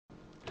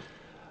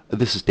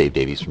This is Dave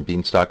Davies from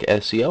Beanstalk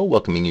SEO,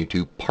 welcoming you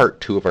to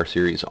part 2 of our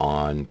series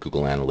on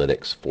Google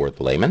Analytics for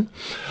the layman.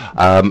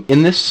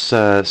 In this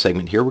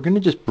segment here, we're going to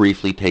just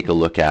briefly take a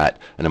look at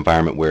an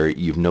environment where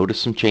you've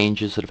noticed some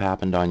changes that have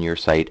happened on your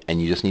site,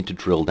 and you just need to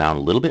drill down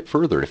a little bit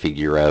further to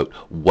figure out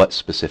what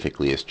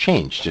specifically has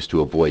changed, just to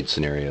avoid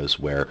scenarios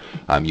where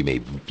you may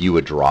view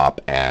a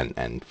drop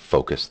and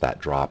focus that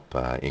drop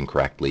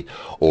incorrectly,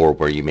 or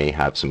where you may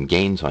have some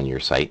gains on your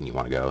site and you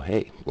want to go,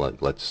 hey,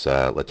 let's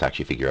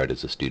actually figure out,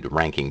 is this due to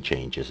ranking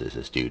changes? Is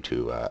this due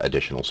to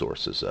additional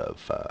sources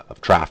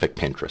of traffic,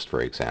 Pinterest,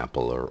 for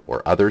example,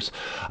 or others?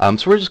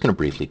 So we're just going to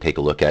briefly take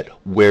a look at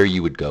where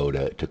you would go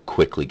to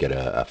quickly get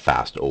a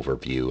fast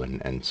overview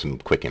and some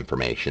quick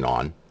information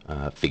on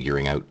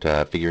figuring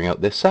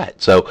out this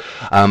set. So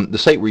the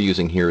site we're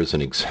using here as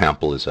an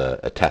example is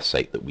a test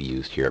site that we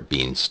used here at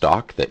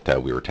Beanstalk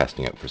that we were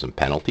testing out for some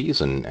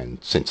penalties, and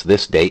since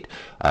this date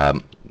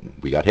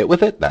we got hit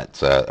with it.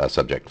 That's a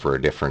subject for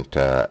a different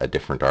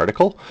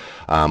article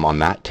on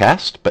that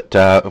test. But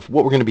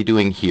what we're going to be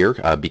doing here,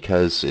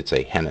 because it's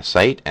a henna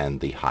site and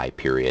the high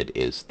period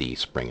is the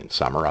spring and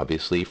summer,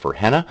 obviously, for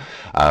henna,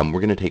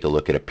 we're going to take a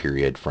look at a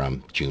period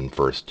from June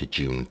 1st to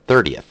June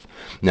 30th.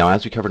 Now,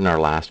 as we covered in our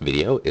last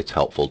video, it's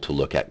helpful to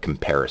look at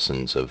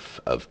comparisons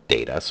of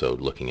data, so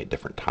looking at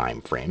different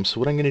time frames. So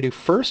what I'm going to do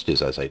first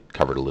is, as I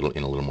covered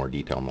in a little more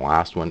detail in the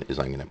last one, is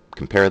I'm going to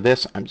compare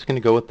this. I'm just going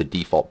to go with the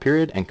default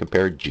period and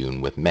compare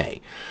June with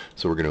May.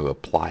 So we're going to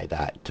apply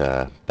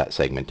that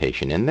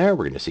segmentation in there.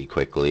 We're going to see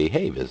quickly,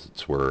 hey,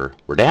 visits were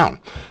down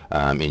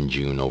in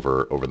June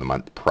over the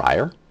month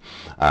prior.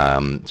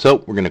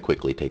 So we're going to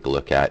quickly take a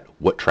look at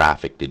what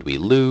traffic did we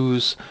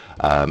lose,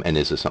 and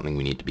is this something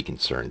we need to be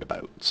concerned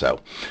about. So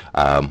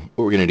what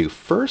we're going to do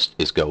first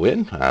is go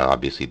in.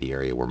 Obviously the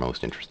area we're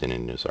most interested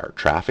in is our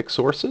traffic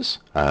sources.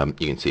 You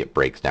can see it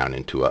breaks down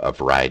into a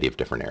variety of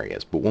different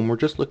areas, but when we're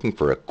just looking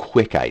for a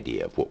quick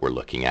idea of what we're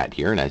looking at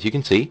here, and as you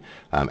can see,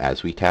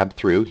 as we tab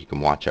through, you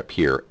can watch up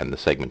here, and the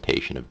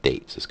segmentation of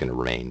dates is going to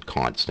remain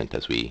constant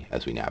as we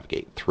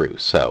navigate through.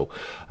 So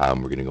we're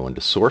going to go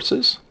into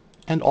sources,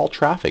 and all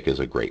traffic is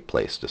a great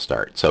place to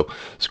start. So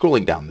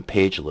scrolling down the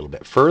page a little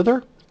bit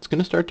further, it's going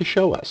to start to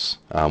show us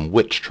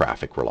which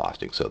traffic we're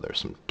losing. So there's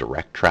some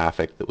direct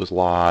traffic that was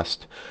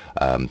lost,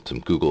 some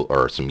Google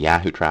or some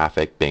Yahoo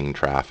traffic, Bing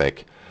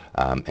traffic,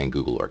 and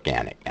Google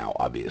organic. Now,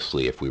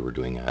 obviously, if we were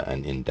doing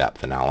an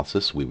in-depth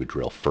analysis, we would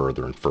drill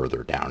further and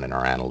further down in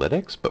our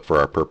analytics. But for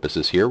our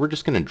purposes here, we're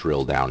just going to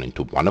drill down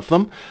into one of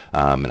them.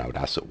 And I would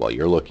ask that while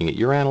you're looking at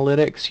your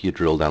analytics, you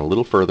drill down a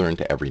little further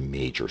into every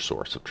major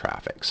source of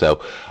traffic.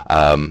 So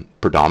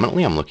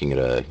predominantly, I'm looking at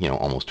a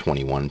almost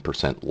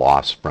 21%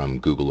 loss from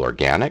Google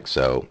organic.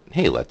 So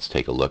hey, let's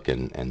take a look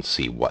and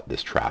see what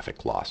this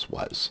traffic loss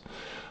was.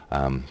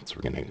 So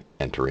we're going to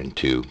enter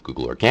into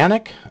Google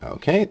Organic.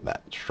 Okay,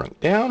 that shrunk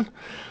down.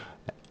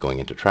 Going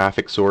into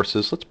traffic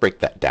sources, let's break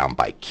that down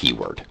by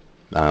keyword.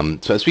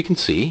 So as we can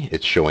see,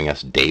 it's showing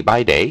us day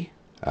by day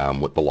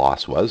what the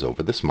loss was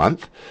over this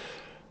month.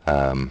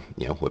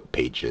 What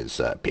pages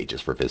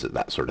per visit,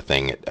 that sort of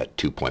thing, at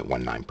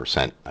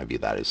 2.19%. I view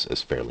that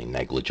as fairly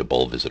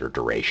negligible. Visitor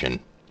duration,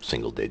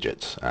 single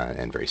digits,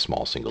 and very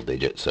small single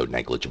digits, so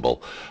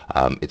negligible.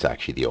 It's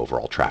actually the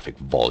overall traffic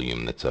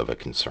volume that's of a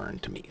concern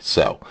to me.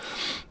 So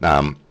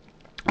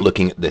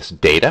looking at this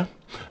data,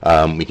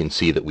 we can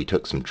see that we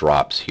took some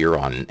drops here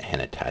on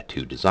henna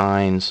tattoo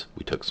designs.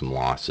 We took some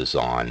losses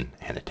on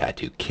henna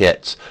tattoo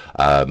kits.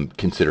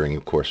 Considering,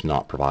 of course,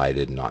 not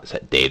provided, not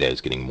set data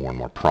is getting more and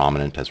more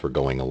prominent as we're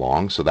going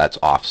along, so that's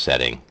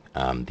offsetting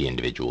the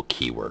individual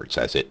keywords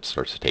as it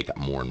starts to take up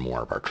more and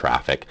more of our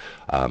traffic.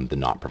 The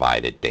not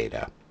provided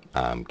data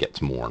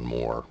gets more and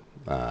more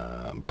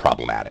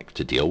problematic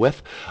to deal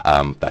with.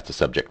 That's a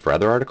subject for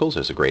other articles.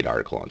 There's a great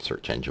article on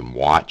Search Engine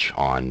Watch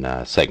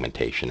on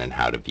segmentation and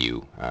how to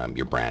view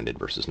your branded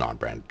versus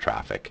non-branded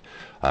traffic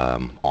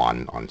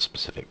on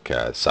specific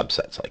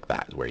subsets like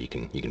that, where you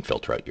can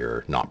filter out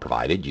your not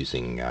provided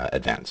using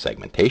advanced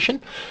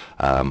segmentation.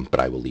 But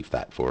I will leave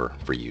that for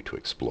you to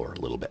explore a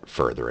little bit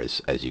further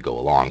as you go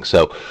along.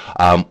 So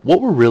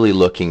what we're really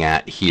looking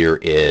at here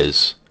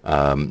is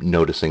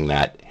noticing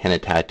that henna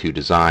tattoo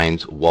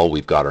designs, while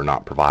we've got our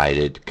not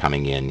provided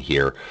coming in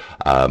here,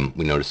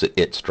 we notice that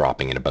it's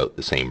dropping at about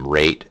the same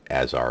rate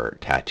as our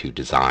tattoo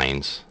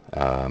designs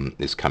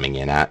is coming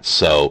in at.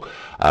 So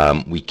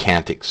we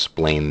can't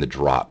explain the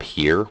drop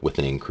here with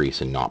an increase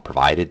in not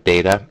provided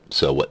data.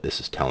 So what this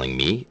is telling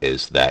me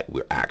is that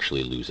we're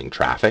actually losing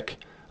traffic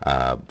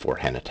for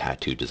henna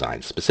tattoo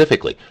designs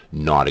specifically.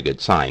 Not a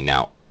good sign.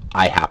 Now,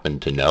 I happen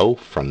to know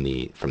from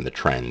the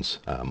trends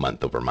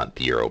month over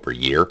month, year over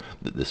year,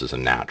 that this is a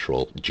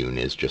natural. June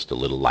is just a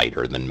little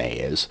lighter than May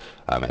is,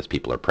 as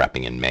people are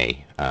prepping in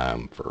May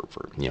for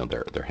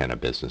their henna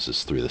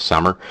businesses through the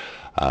summer.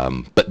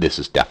 But this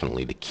is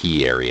definitely the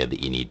key area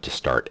that you need to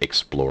start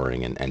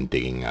exploring and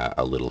digging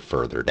a little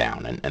further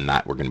down, and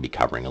that we're going to be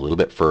covering a little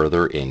bit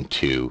further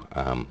into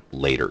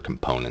later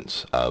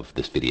components of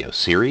this video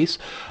series.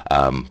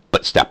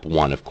 But step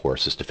one, of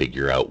course, is to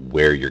figure out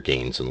where your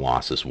gains and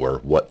losses were,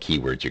 what what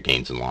keywords your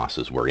gains and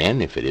losses were in,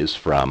 if it is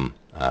from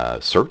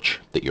search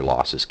that your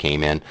losses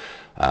came in,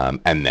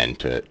 and then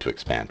to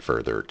expand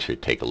further to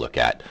take a look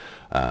at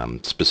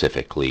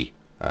specifically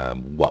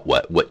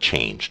what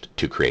changed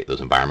to create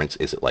those environments.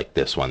 Is it like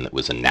this one that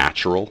was a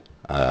natural,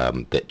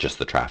 that just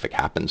the traffic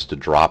happens to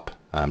drop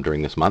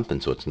during this month,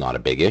 and so it's not a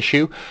big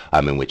issue,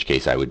 in which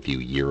case I would view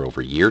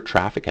year-over-year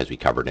traffic, as we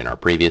covered in our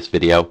previous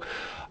video,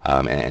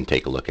 and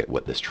take a look at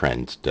what this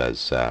trend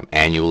does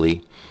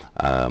annually.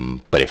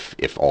 But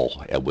if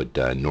all would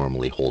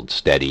normally hold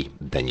steady,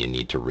 then you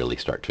need to really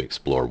start to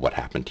explore what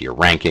happened to your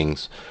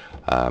rankings,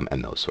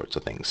 and those sorts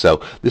of things.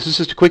 So this is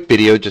just a quick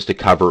video just to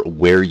cover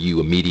where you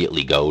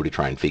immediately go to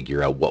try and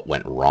figure out what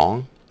went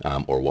wrong,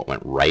 or what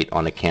went right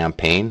on a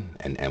campaign,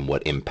 and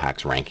what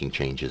impacts ranking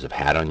changes have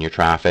had on your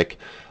traffic.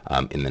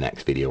 In the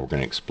next video, we're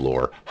going to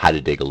explore how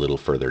to dig a little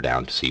further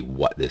down to see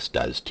what this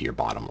does to your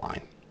bottom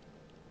line.